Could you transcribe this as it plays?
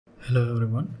Hello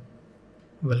everyone,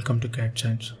 welcome to CAD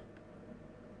Science.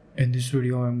 In this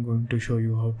video I am going to show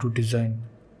you how to design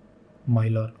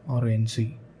Mylar or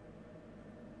NC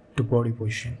to body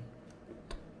position.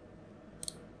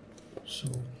 So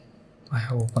I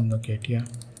have opened the CAD here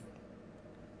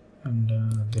and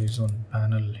there is one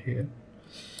panel here.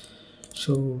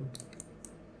 So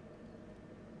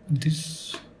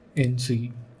this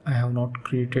NC I have not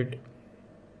created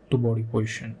to body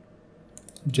position.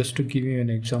 Just to give you an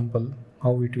example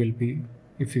how it will be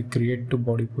if you create to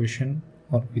body position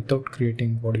or without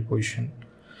creating body position.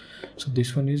 So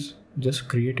this one is just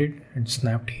created and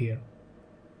snapped here.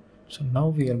 So now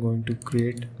we are going to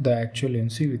create the actual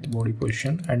NC with body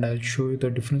position, and I'll show you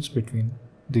the difference between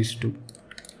these two.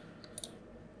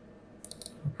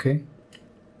 Okay,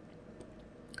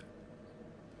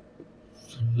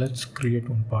 so let's create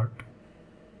one part.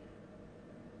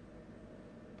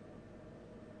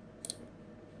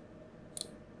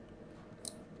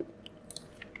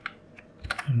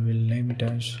 And we'll name it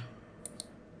as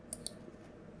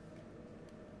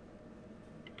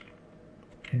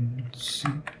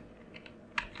NC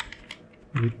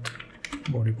with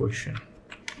body position.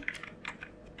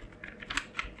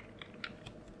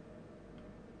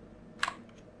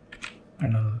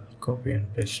 And I'll copy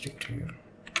and paste it here.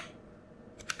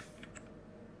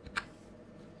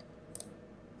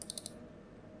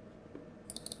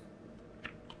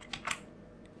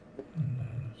 And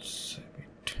I'll save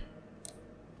it.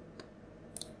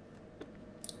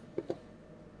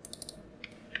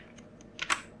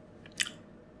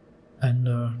 And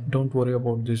don't worry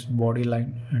about this body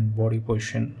line and body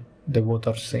position, they both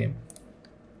are same.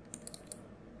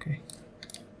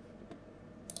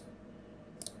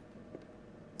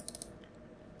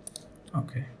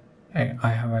 Okay, I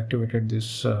have activated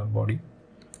this body.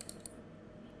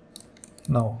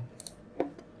 Now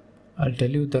I'll tell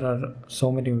you there are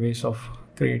so many ways of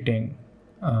creating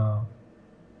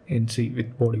NC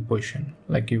with body position.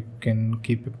 Like you can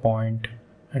keep a point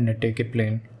and take a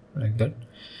plane like that.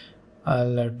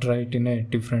 I'll try it in a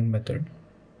different method.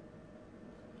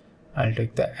 I'll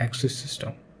take the axis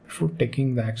system. Before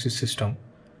taking the axis system,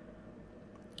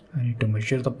 I need to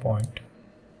measure the point.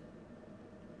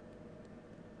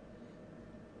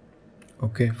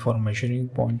 Okay, for measuring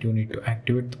point you need to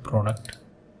activate the product.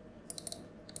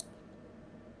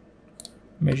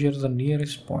 Measure the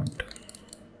nearest point.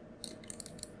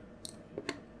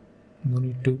 You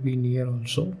need to be near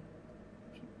also,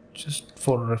 just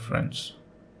for reference.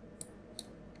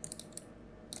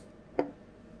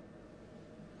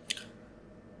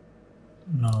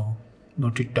 Now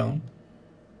note it down.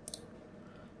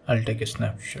 I'll take a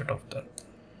snapshot of that.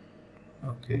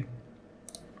 Okay,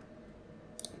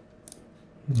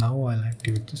 now I'll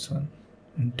activate this one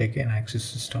and take an axis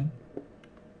system.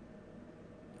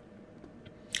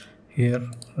 Here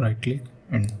right click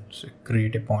and say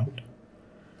create a point,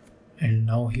 and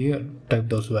now here type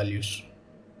those values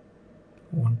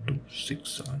 1, 2, 6,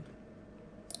 7.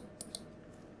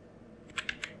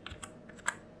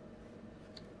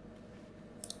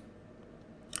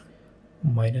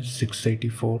 Minus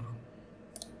 684,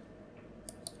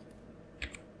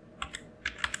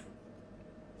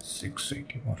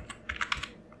 681.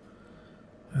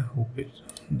 I hope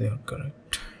they are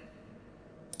correct.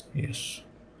 Yes.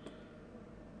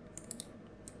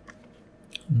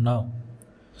 Now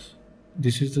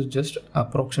this is the just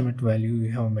approximate value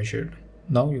you have measured.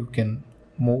 Now you can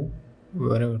move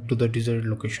wherever to the desired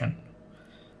location.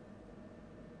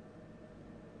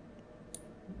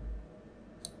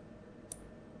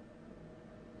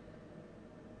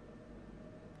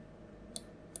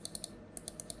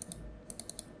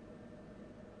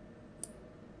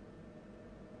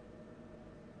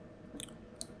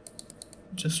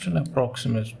 Just an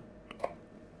approximate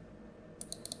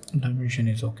dimension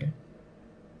is okay,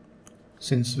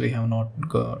 since we have not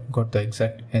got the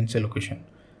exact NC location.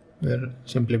 We are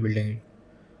simply building it.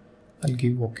 I'll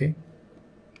give OK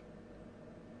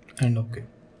and OK.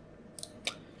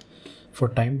 For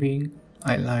time being,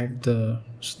 I'll hide the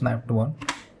snapped one.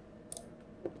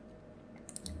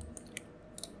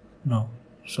 Now,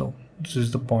 so this is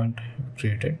the point I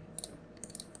created.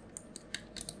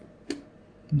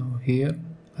 Now here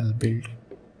I'll build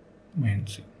my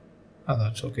NC.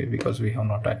 That's okay because we have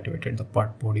not activated the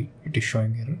part body. It is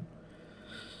showing error.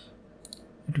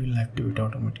 It will activate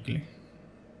automatically.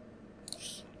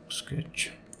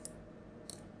 Sketch.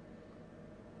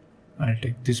 I'll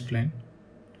take this plane.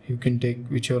 You can take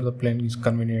whichever the plane is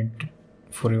convenient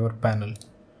for your panel.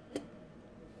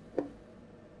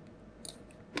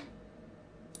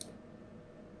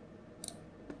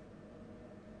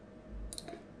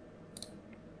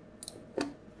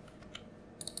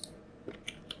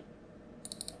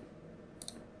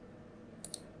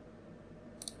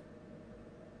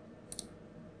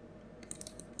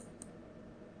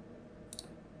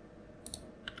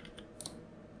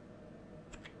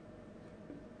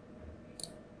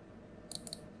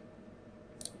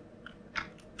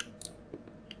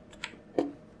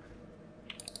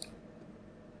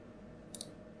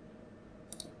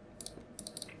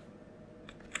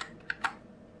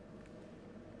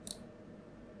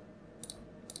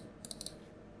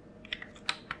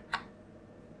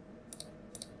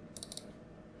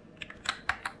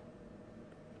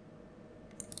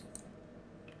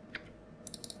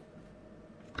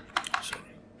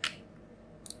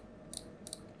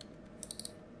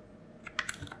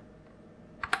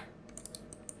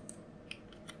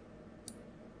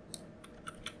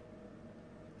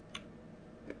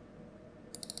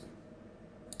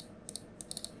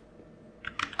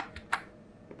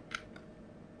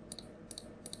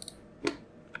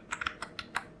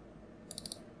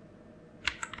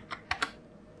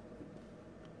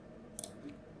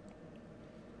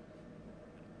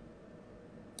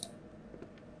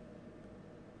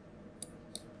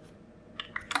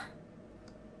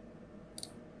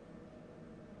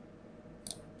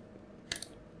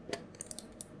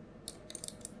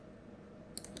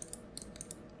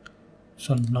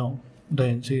 So now the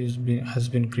NC has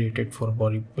been created for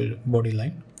body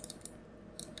line.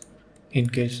 In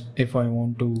case if I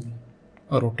want to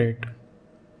rotate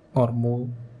or move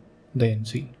the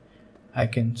NC, I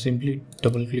can simply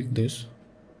double click this.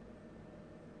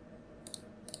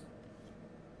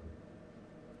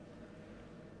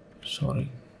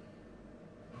 Sorry.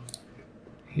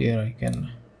 Here I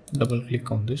can double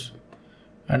click on this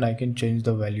and I can change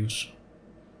the values.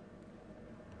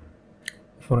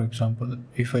 For example,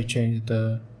 if I change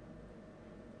the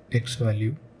X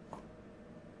value,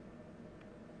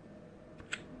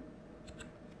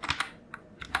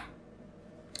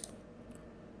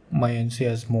 my NC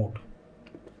has moved.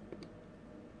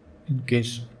 In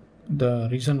case, the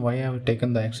reason why I have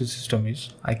taken the axis system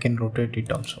is I can rotate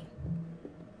it also.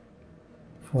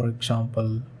 For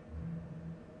example,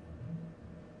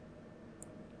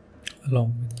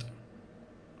 along with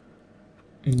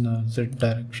in the Z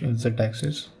direction, Z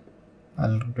axis,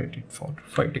 I'll rotate it for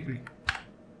 5 degrees.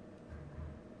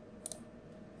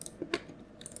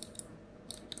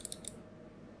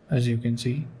 As you can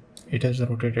see, it has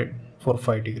rotated for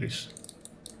 5 degrees.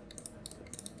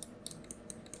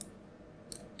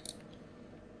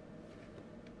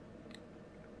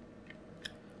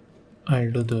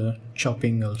 I'll do the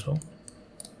chopping also.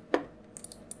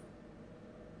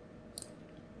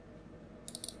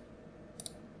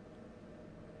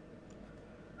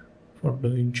 For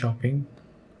doing chopping,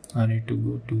 I need to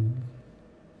go to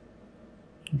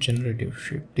generative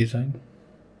shape design,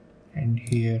 and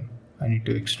here I need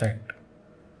to extract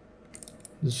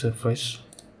the surface,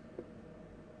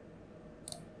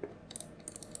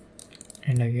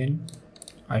 and again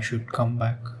I should come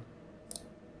back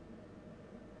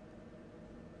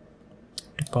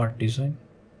to part design.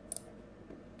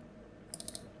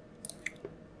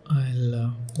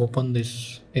 I'll open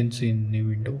this NC in new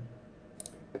window.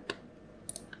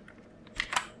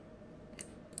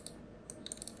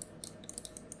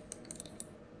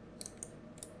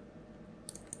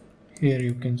 Here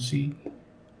you can see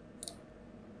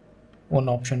one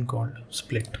option called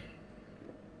split.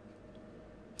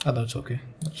 That's okay,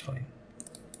 that's fine.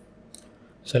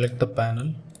 Select the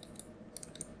panel,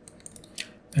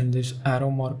 and this arrow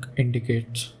mark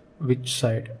indicates which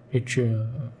side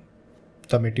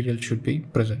the material should be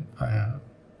present,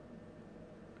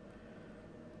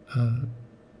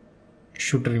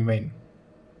 should remain.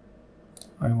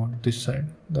 I want this side,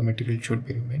 the material should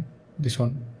be remain. This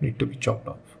one need to be chopped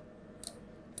off.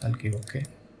 I'll give OK,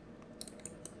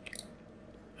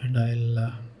 and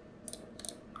I'll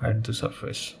hide the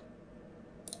surface.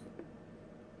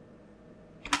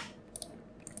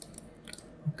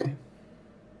 Okay.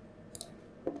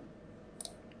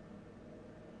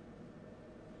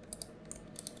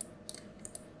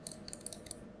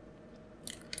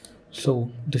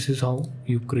 So this is how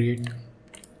you create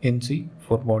NC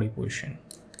for body position.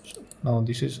 So now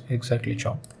this is exactly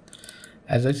chopped.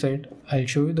 As I said, I'll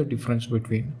show you the difference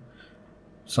between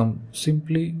some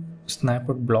simply snapped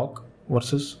block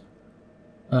versus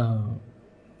the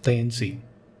NC,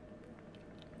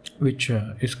 which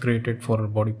is created for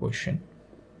body position.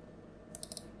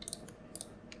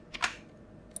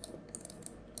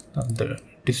 The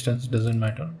distance doesn't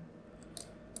matter.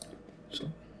 So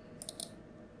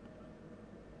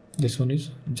this one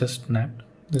is just snapped,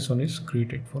 this one is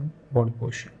created for body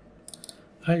position.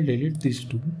 I'll delete these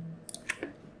two.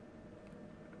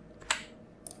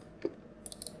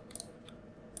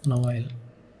 Now I'll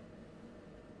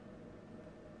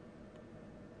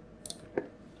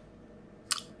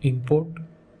import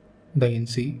the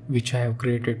NC which I have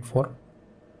created for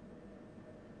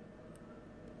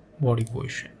body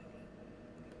position.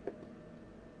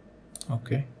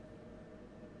 Okay.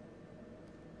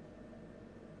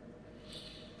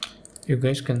 You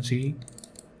guys can see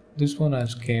this one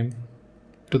has came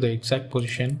to the exact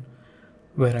position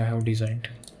where I have designed.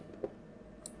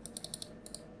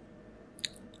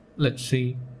 Let's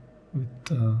see with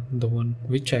the one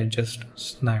which I just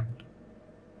snapped.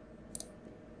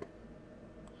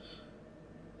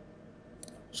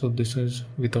 So this is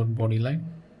without body line.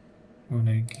 When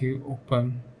I give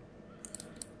open,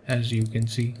 as you can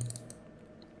see,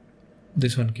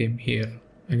 this one came here.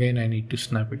 Again I need to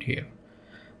snap it here.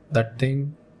 That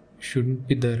thing shouldn't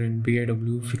be there in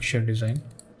Biw Fixture design.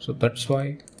 So that's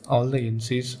why all the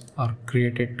NCs are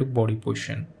created to body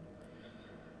position.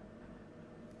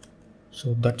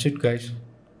 So that's it, guys.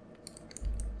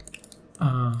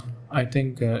 I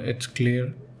think it's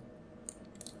clear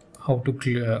how to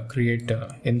create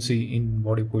NC in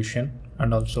body position,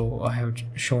 and also I have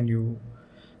shown you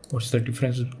what's the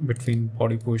difference between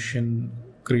body position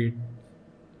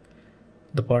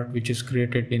the part which is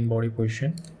created in body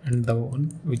position and the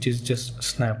one which is just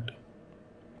snapped.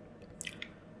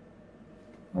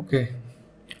 Okay,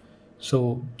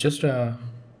 so just let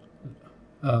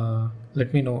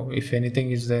me know if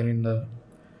anything is there in the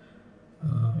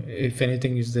if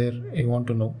anything is there you want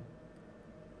to know.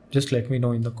 Just let me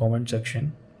know in the comment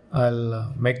section.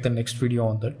 I'll make the next video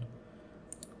on that.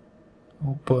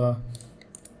 Hope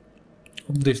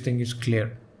this thing is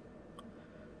clear.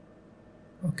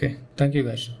 Okay, thank you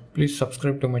guys. Please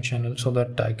subscribe to my channel so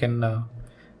that I can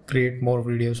create more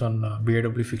videos on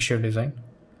Biw fixture design.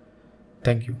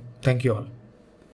 Thank you all.